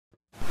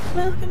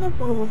Welcome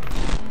aboard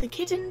the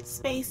Kitten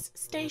Space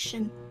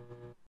Station.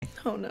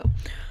 Oh no.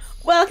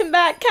 Welcome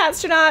back,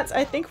 Catstronauts!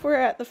 I think we're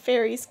at the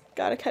ferries.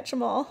 Gotta catch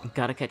them all.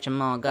 Gotta catch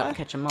them all, gotta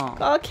catch them all.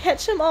 Gotta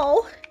catch them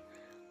all.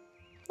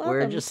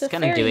 We're just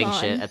kind of doing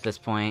shit at this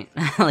point.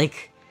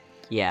 Like,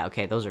 yeah,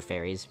 okay, those are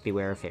fairies.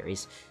 Beware of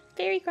fairies.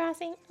 Ferry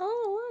crossing.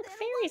 Oh, look,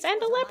 fairies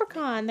and a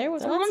leprechaun. There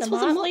was once a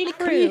motley motley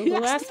crew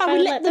who asked if I we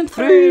would let them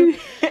through.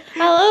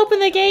 I'll open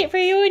the gate for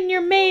you and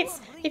your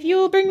mates if you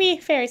will bring me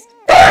fairies.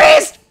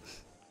 Fairies!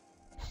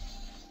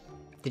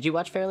 Did you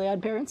watch Fairly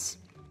Odd Parents?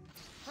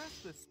 Press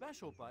the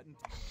special button.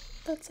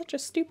 That's such a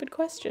stupid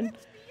question.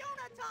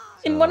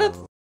 In one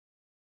of...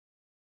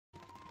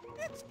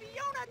 It's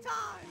Fiona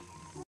time!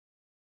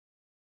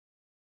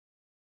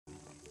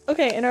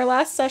 Okay, in our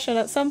last session,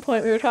 at some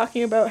point, we were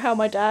talking about how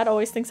my dad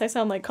always thinks I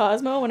sound like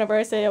Cosmo whenever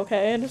I say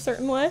okay in a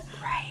certain way.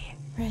 Right.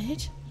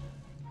 Right?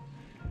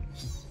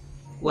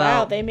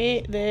 Well, wow,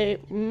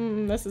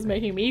 this is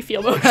making me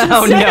feel motion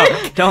oh sick.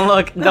 no, don't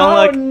look, don't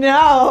Oh look.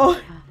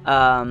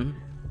 no!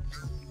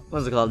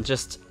 What's it called?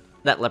 Just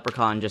that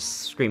leprechaun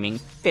just screaming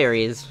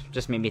fairies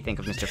just made me think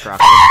of Mr.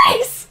 Crocker.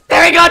 Fairies!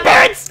 Fairy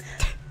godparents!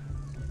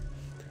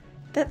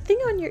 That thing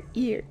on your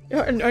ear,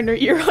 on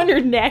your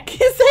neck,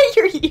 is that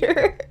your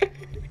ear?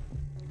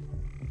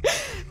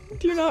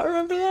 Do you not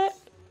remember that?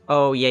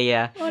 Oh,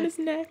 yeah. On his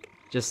neck.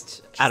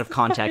 Just out of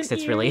context,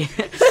 it's really...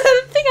 The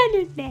thing on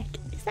your neck.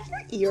 Is that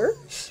your ear?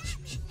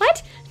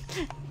 What?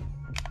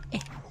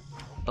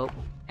 Oh,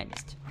 I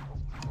missed.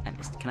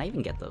 Can I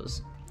even get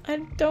those? I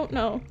don't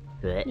know.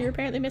 Blech. You're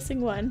apparently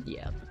missing one.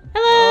 Yeah. Hello!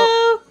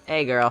 Oh,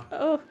 hey, girl.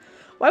 Oh.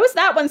 Why was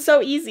that one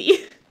so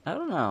easy? I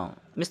don't know.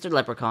 Mr.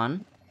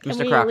 Leprechaun. Can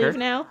Mr. we Crocker. leave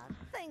now?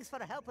 Thanks for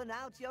helping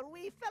out your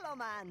wee fellow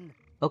man.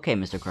 Okay,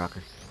 Mr.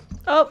 Crocker.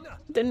 Oh,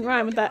 didn't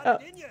rhyme with that. Oh.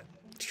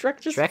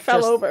 Shrek just Shrek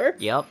fell over.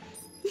 Yep.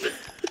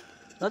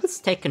 Let's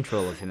take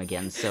control of him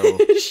again, so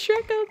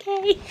Shrek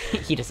okay?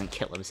 he doesn't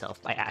kill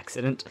himself by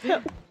accident.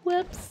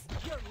 Whoops.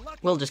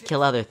 We'll just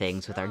kill other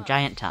things with our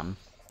giant tum.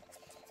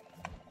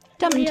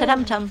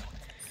 Tum-ta-tum-tum.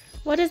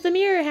 What does the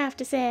mirror have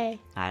to say?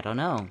 I don't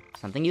know.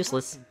 Something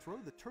useless. Throw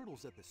the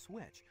turtles at the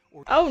switch,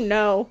 or Oh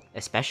no.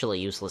 Especially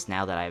useless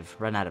now that I've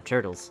run out of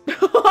turtles.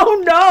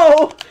 Oh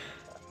no!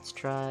 Let's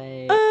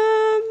try...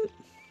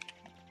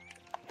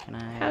 Can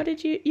I... How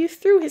did you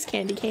threw his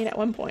candy cane at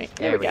one point.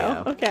 There we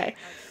go. go. Okay.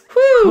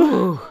 Whew!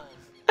 Ooh.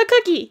 A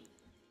cookie!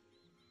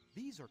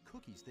 these are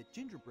cookies that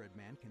Gingerbread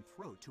Man can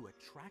throw to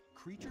attract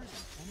creatures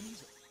and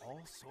enemies of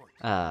all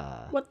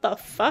sorts. What the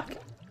fuck?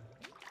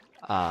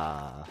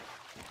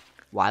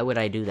 Why would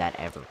I do that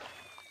ever?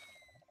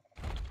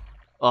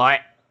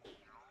 Alright.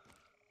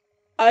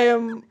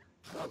 I'm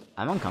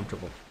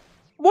uncomfortable.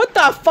 What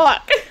the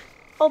fuck?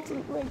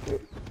 Ultimate Ranker.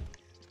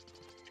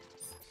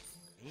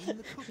 Aim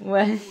the cookie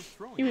What? that was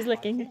thrown He was at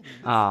licking. by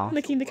holding Oh.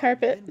 Licking the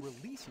carpet. and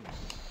releasing it.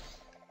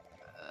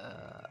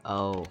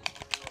 Oh.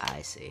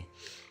 I see.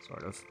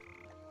 Sort of.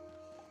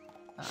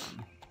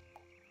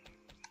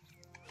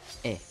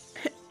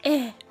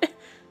 Eh.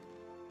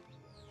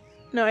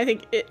 No, I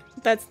think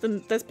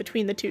that's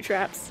between the two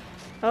traps.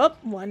 Oh,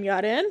 one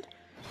got in.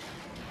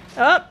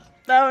 Oh,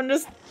 that one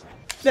just...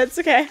 That's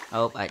okay.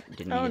 Oh, I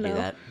didn't mean Oh, to do no.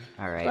 that.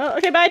 Alright. Well,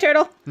 okay, bye,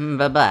 turtle.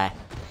 Bye-bye.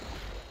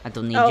 I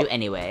don't need Oh. you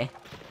anyway.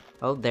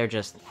 Oh, they're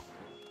just...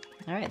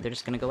 Alright, they're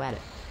just gonna go at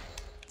it.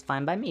 It's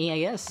fine by me, I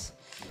guess.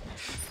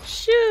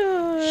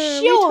 Sure. We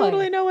Sure.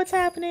 totally know what's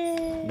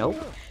happening.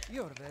 Nope.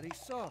 You're very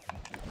soft.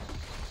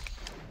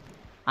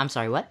 I'm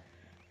sorry, what?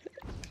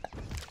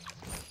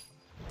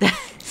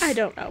 I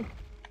don't know.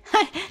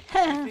 I think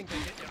I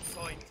get your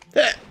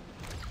point.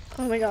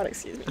 Oh my god,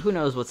 excuse me. Who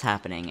knows what's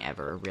happening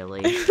ever,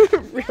 really?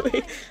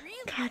 Really?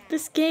 God,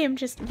 this game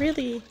just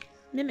really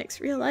mimics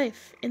real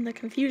life in the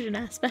confusion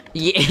aspect.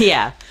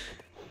 Yeah.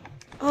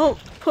 Oh,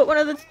 put one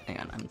of the... Hang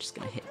on, I'm just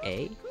gonna hit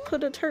A.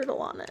 Put a turtle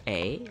on it.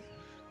 A.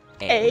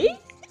 A?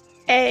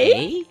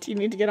 A? Do you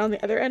need to get on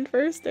the other end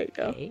first? There you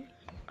go. A.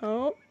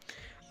 Oh.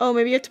 Oh,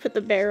 maybe you have to put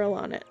the barrel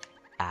on it.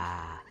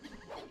 Ah.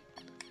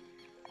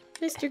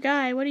 Mr.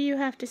 Guy, what do you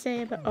have to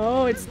say about...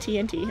 Oh, it's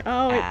TNT.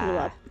 Oh, it blew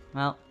up.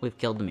 Well, we've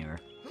killed the mirror.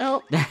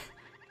 Oh,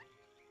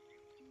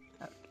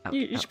 Oh,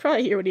 you should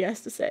probably hear what he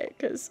has to say,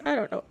 because I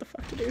don't know what the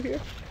fuck to do here.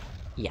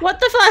 Yeah. What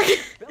the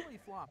fuck? Belly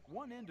flop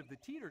one end of the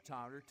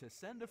teeter-totter to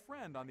send a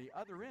friend on the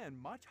other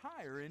end much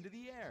higher into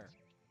the air.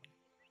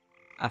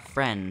 A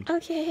friend.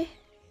 Okay.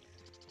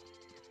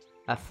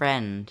 A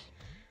friend.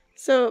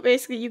 So,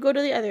 basically, you go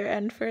to the other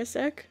end for a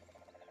sec.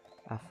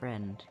 A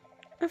friend.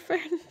 A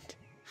friend.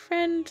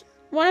 Friend.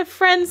 One of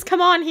friends, come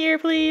on here,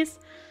 please.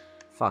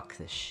 Fuck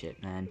this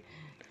shit, man.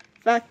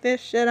 Fuck this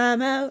shit,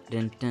 I'm out.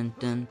 Dun dun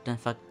dun dun,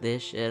 fuck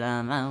this shit,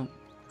 I'm out.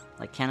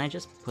 Like, can I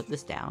just put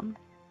this down?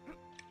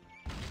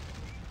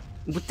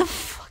 What the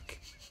fuck?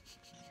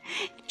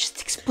 It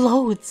just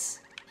explodes!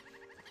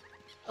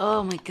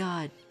 Oh my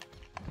god.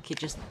 Okay,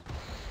 just...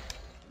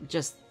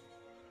 This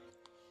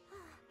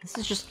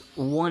is just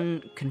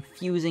one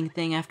confusing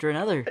thing after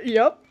another.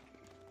 Yup.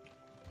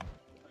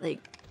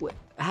 Like, what?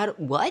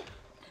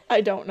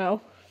 I don't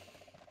know.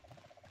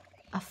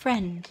 A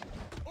friend.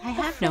 I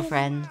have no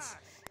friends.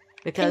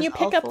 Because you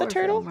pick all up the four of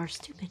turtle? them are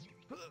stupid.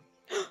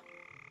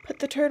 Put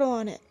the turtle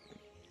on it.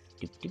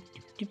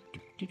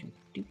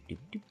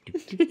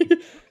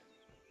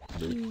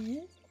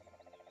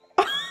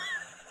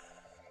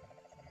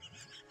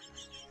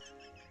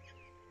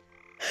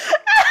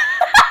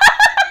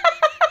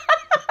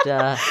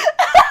 Duh.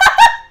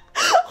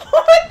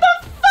 What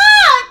the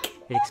fuck?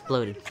 It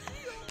exploded.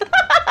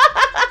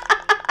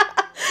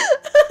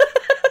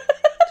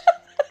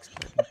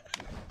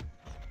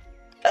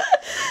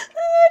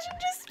 Imagine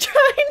just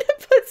trying to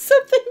put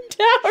something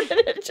down and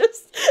it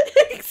just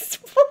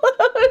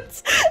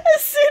explodes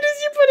as soon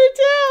as you put it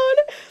down.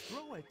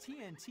 Throw a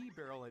TNT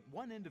barrel at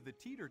one end of the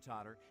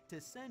teeter-totter to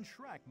send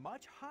Shrek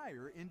much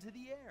higher into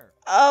the air.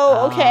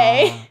 Oh,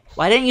 okay.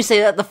 Why didn't you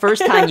say that the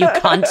first time, you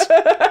cunt?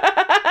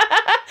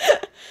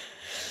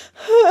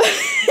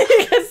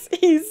 Because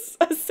he's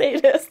a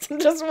sadist and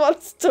just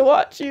wants to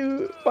watch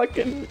you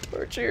fucking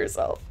torture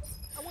yourself.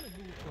 I want to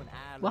move to an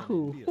island.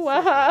 Wahoo. and be a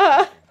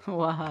Waha.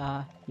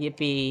 Wah,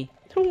 yippee.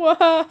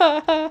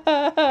 Waha.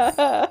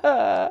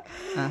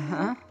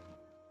 Uh-huh.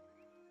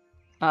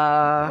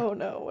 Oh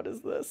no, what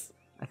is this?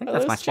 I think Are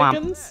that's those my swamp.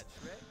 chickens?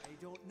 I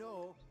don't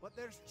know, but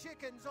there's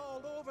chickens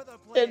all over the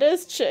place. It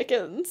is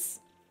chickens.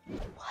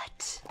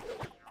 What?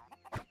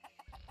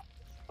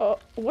 Oh,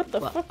 what the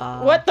Wha- fuck? uh,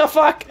 What the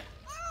fuck?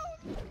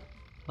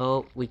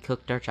 Oh, we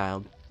cooked our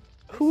child.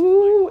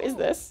 Who is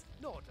this?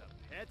 Not a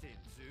petting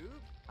zoo.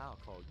 I'll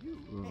call you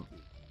Mm. Mickey.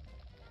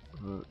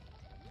 R-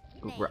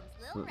 Name's r-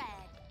 Lil Red.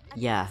 I'm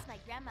yeah. My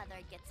grandmother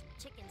gets some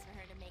chickens for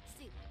her to make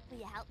soup. Will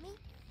you help me?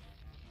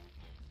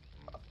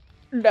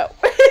 No.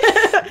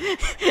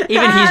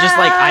 Even he's just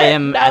like, I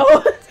am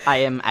No. I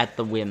am at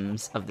the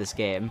whims of this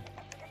game.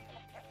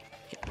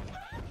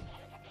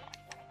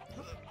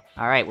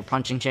 Alright, we're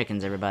punching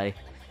chickens, everybody.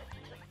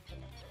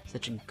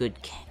 Such a good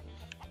game.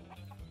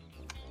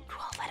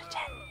 12 out of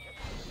 10.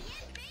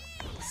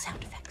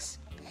 Sound effects.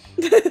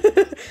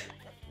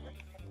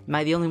 Am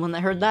I the only one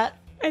that heard that?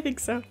 I think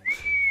so.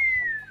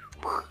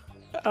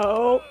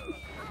 Oh.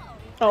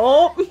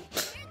 Oh.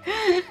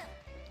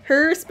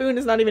 Her spoon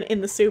is not even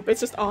in the soup, it's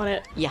just on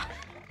it. Yeah.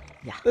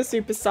 The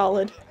soup is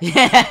solid.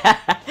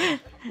 Yeah.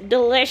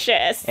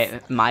 Delicious.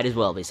 It might as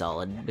well be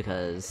solid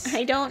because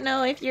I don't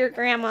know if your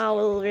grandma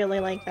will really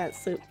like that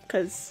soup,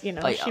 because, you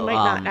know, Like, she might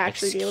not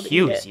actually be able to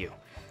eat it. excuse you.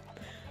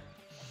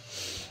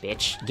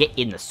 Bitch, get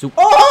in the soup.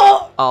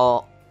 Oh!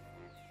 Oh.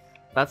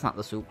 That's not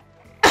the soup.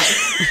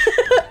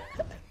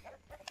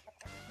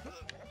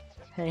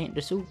 That ain't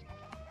the soup.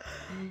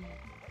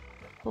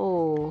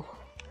 Oh.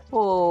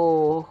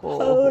 Oh.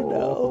 Oh,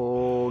 no.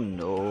 Oh,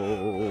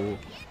 no.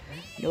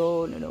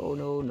 No, no, no,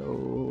 no,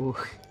 no.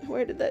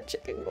 Where did that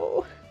chicken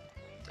go?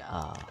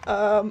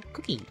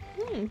 Cookie.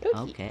 Cookie.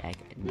 Okay, I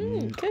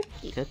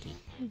Cookie. Cookie.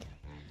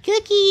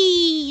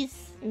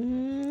 Cookies!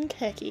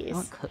 Cookies. I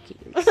want cookies.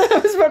 I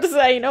was about to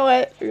say, you know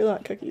what? We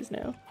want cookies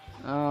now.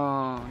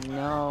 Oh,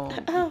 no.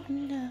 Oh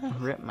no.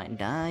 Rip my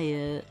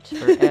diet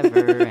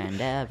forever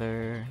and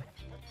ever.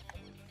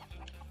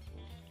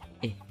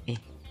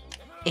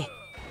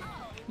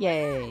 Yay!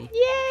 Yay!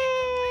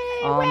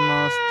 Almost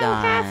Wow,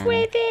 done.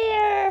 Halfway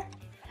there.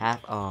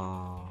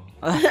 Oh.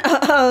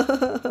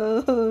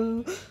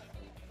 Oh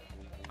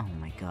Oh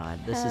my god,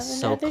 this Have is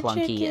so another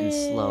clunky and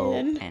slow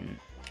chicken.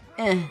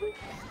 and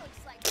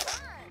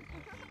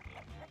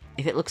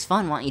If it looks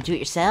fun, why don't you do it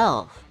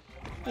yourself?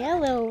 Yeah,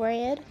 Little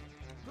Red.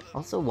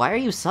 Also, why are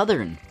you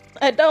southern?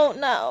 I don't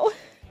know.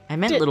 I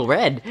meant Did- Little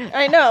Red.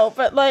 I know,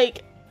 but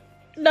like,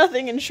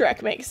 nothing in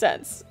Shrek makes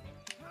sense.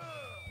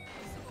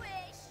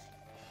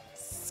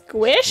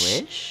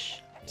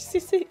 Squish?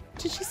 Squish?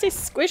 Did she say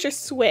squish or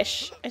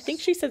swish? I think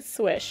she said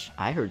swish.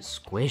 I heard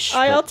squish.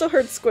 I but- also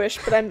heard squish,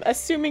 but I'm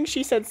assuming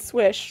she said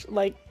swish,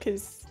 like,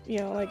 cause, you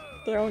know, like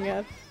throwing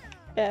a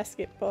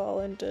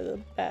basketball into the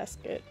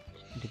basket.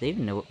 Do they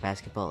even know what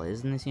basketball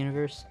is in this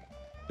universe?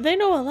 They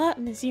know a lot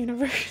in this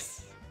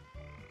universe.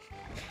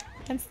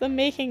 Hence them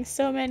making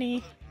so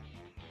many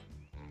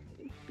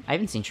I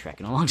haven't seen Shrek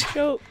in a long time.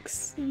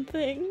 jokes and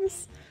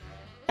things.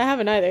 I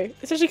haven't either.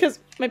 Especially because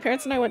my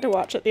parents and I went to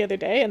watch it the other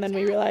day, and then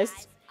we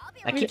realized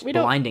That We- keeps we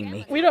don't- blinding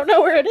me. we don't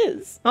know where it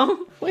is.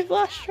 Oh, We've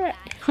lost Shrek.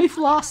 we've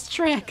lost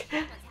Shrek.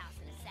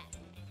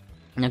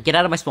 Now get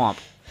out of my swamp.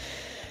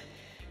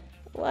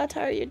 What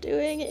are you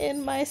doing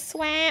in my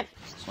swamp?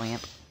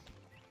 Swamp.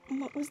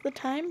 What was the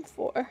time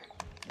for?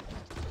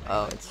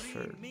 Oh, it's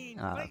for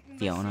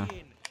Fiona.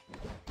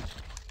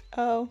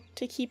 Oh,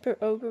 to keep her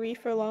ogre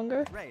for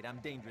longer? Right, I'm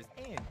dangerous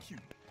and cute.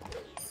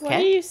 What Okay.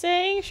 are you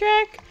saying,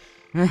 Shrek?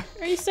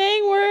 Are you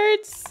saying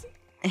words?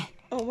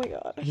 Oh my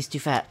god. He's too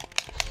fat.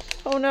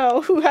 Oh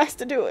no, who has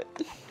to do it?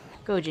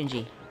 Go,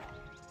 Gingy.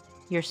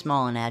 You're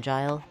small and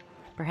agile.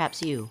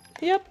 Perhaps you.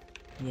 Yep.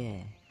 Yeah.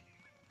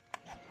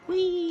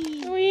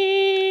 Whee!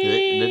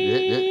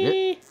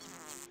 Whee!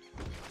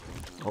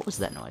 What was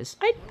that noise?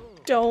 I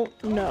don't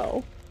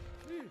know.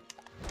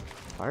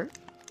 Fart?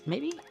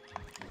 Maybe?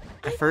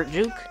 A fart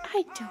juke?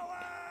 I don't.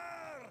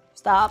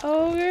 Stop.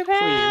 Ogre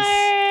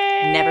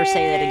Please. Never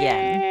say that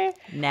again.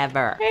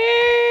 Never.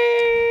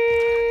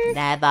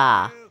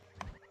 Never.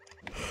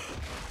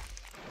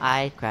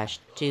 I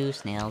crushed 2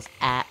 snails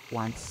at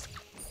once.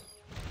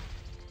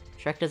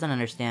 Shrek doesn't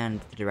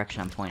understand the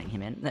direction I'm pointing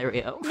him in. There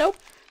we go. Nope.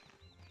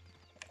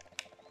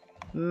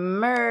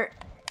 Murder!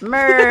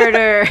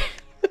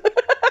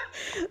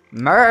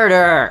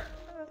 Murder!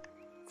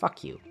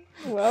 Fuck you.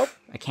 Well,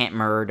 I can't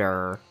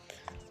murder.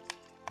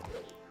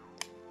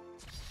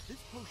 This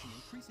potion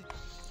increases.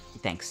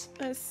 Thanks.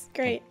 that's I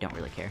great. don't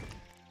really care.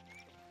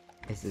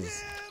 This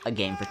is a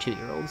game for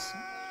 2-year-olds.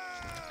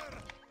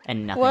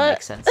 And nothing What?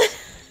 makes sense.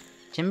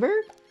 Timber?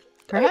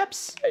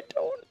 Perhaps? I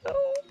don't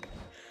know.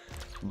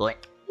 Blech.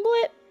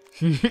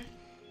 Blit.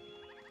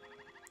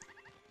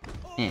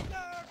 Eh.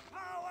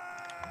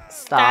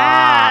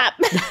 Stop!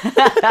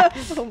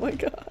 Oh my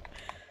god.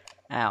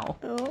 Ow.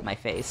 Oh. My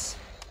face.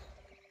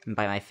 And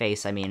by my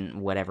face, I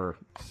mean whatever.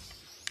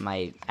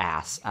 My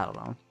ass. I don't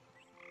know.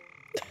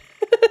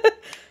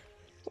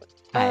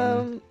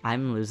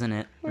 I'm losing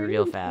it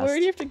real fast. Where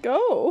do you have to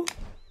go?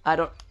 I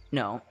don't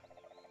know.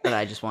 But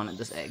I just wanted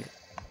this egg.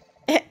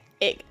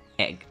 Egg.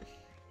 Egg.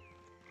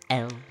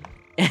 L.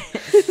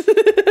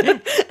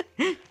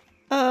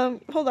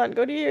 Hold on.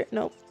 Go to your.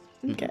 Nope.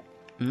 Okay.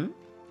 Hmm?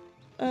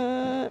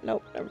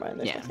 Nope. Never mind.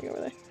 There's Yeah. nothing over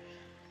there.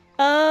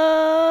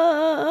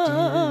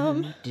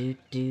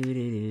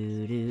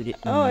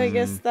 Oh, I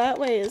guess that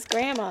way is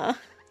Grandma.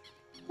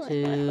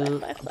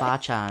 To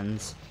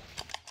Bachans.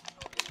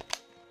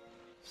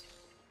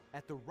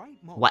 At the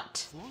right moment, What?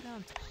 slow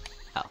down.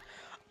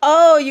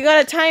 Oh, you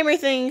got a timer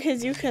thing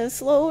because you can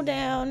slow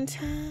down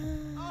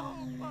time.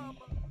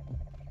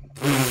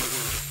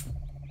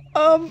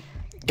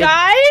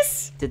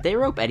 Guys? Did they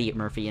rope Eddie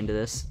Murphy into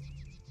this?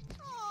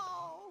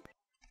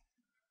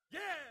 Yeah,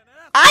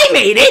 now I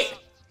made it!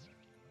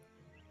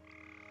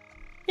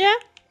 Yeah.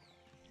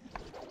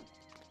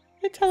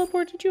 It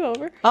teleported you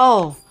over.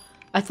 Oh,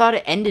 I thought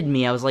it ended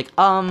me. I was like,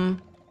 That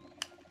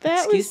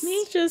Excuse was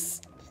me?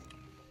 just.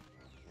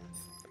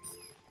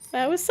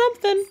 That was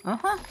something.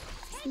 uh-huh.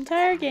 This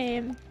entire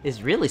game.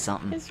 It's really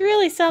something. It's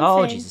really something.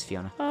 Oh, Jesus,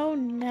 Fiona. Oh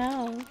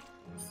no.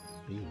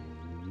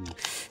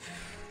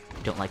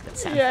 Don't like that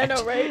sound Yeah, I effect.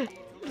 know, right?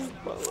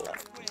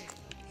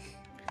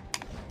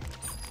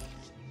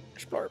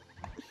 Splorp.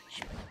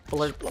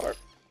 Blurp. Splorp.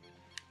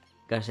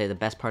 Gotta say, the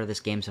best part of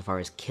this game so far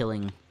is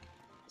killing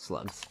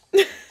slugs.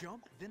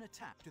 jump, then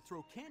attack to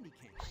throw candy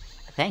canes.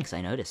 Thanks,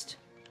 I noticed.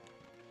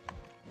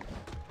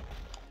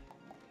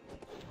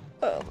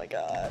 Oh my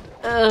god.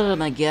 Oh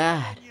my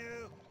god.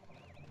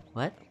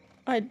 What?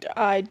 I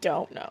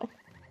don't know.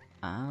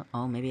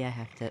 Oh, maybe I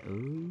have to.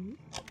 Ooh.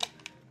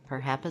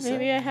 Perhaps.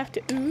 Maybe I have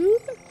to. Ooh.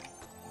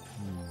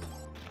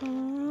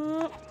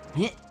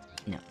 Heh.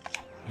 No.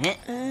 Heh.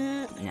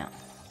 Uh, No.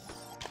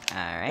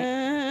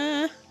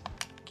 Alright.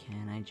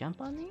 Can I jump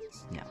on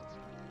these? No.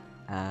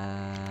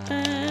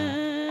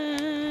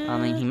 I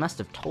mean, he must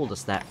have told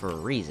us that for a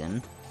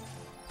reason.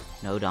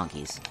 No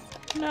donkeys.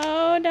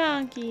 No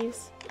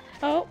donkeys.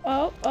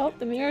 Oh,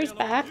 the mirror's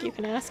back. You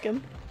can ask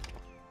him.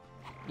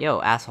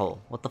 Yo, asshole.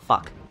 What the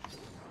fuck?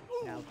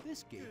 Now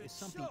this gate is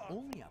something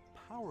only a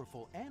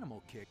powerful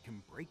animal kick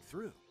can break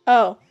through.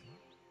 Oh.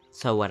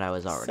 So what I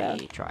was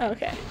already trying.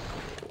 Okay.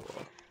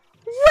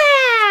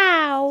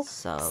 Wow!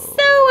 So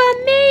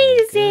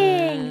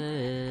amazing!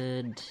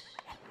 good.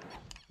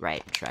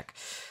 Right, Shrek.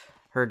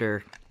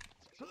 Herder.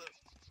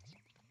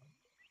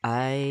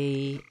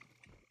 I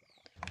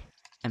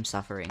am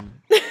suffering.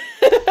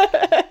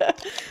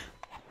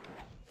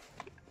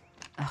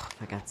 Oh,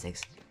 for God's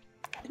sakes.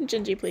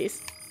 Gingy,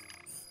 please.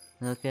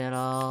 Look at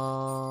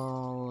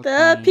all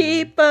The coins.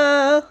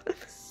 people!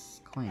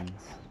 Coins.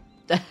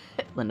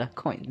 Linda,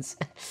 coins.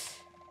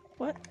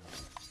 What?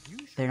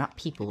 They're not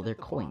people, they're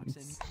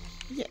coins.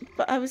 Yeah,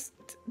 but I was...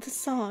 the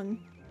song.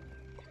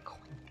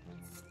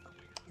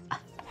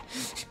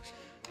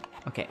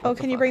 Okay. Oh, what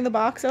the can you fuck? bring the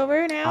box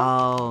over now?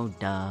 Oh,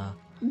 duh.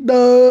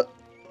 Duh.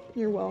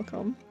 You're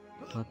welcome.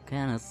 What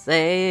can I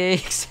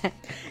say?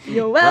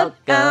 You're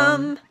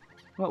welcome.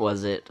 What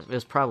was it? It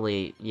was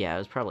probably, yeah, it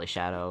was probably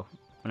Shadow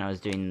when I was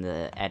doing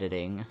the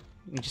editing.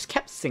 We just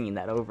kept singing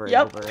that over and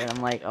Yep. over, and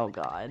I'm like, oh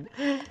god.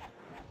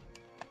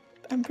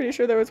 I'm pretty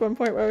sure there was one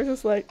point where I was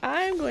just like,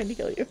 I'm going to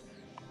kill you.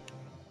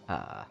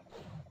 Okay,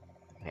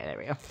 there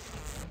we go.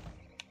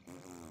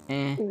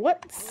 Eh,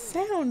 What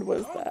sound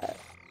was that?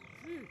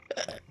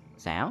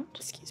 sound?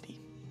 Excuse me.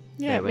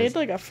 Yeah, There it made was-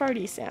 like a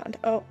farty sound.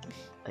 Oh.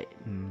 Like,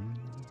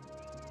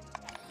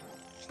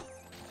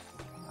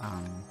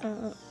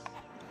 Uh,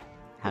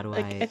 how do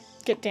like,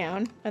 get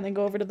down and then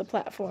go over to the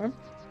platform.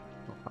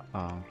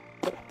 Oh.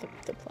 The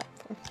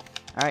platform.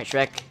 Alright,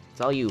 Shrek,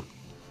 it's all you.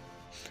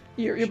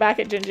 You're back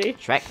at Gingy.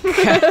 Shrek.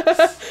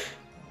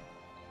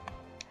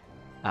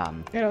 I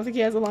don't think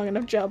he has a long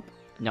enough jump.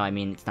 No, I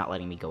mean, it's not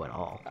letting me go at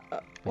all.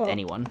 With well,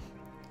 anyone.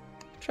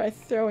 Try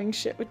throwing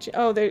shit with you.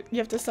 Oh, there. You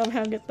have to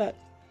somehow get that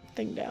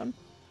thing down.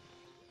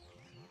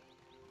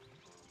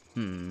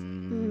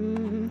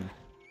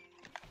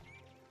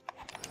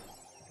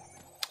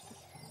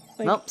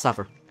 Like, Nope,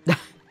 suffer.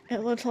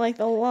 it looked like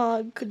the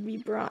log could be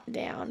brought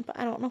down, but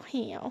I don't know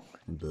how.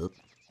 Boop.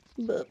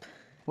 Boop.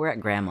 We're at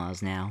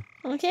Grandma's now.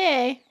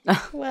 Okay.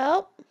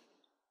 Well,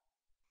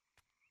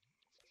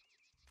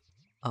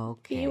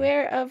 Okay.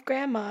 Beware of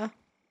Grandma.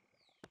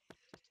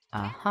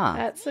 Uh-huh.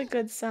 That's a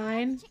good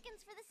sign.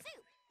 Chickens for the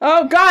soup.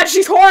 Oh god,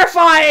 she's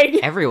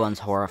horrifying! Everyone's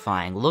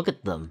horrifying. Look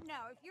at them.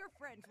 Now, if your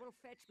friends will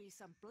fetch me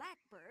some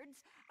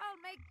blackbirds,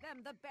 I'll make them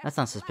the best. That's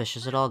not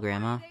suspicious at all,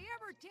 Grandma. They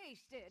ever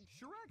tasted.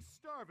 Shrek's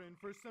starving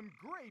for some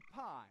great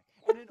pie.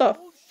 What and the an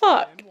old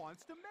fuck? Shrek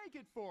wants to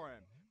make it for him.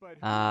 But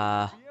who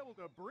will be able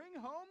to bring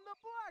home the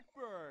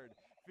blackbird?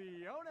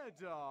 Fiona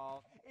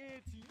doll,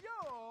 it's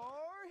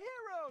your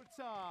hero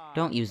time.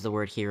 Don't use the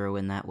word hero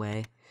in that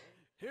way.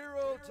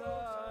 Hero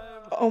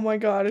time! Oh my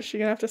god, is she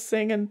gonna have to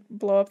sing and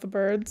blow up the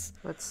birds?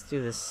 Let's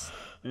do this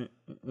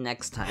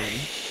next time.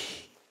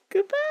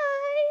 Goodbye!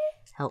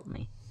 Help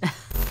me.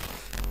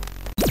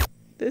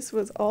 This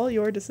was all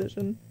your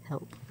decision.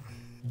 Help.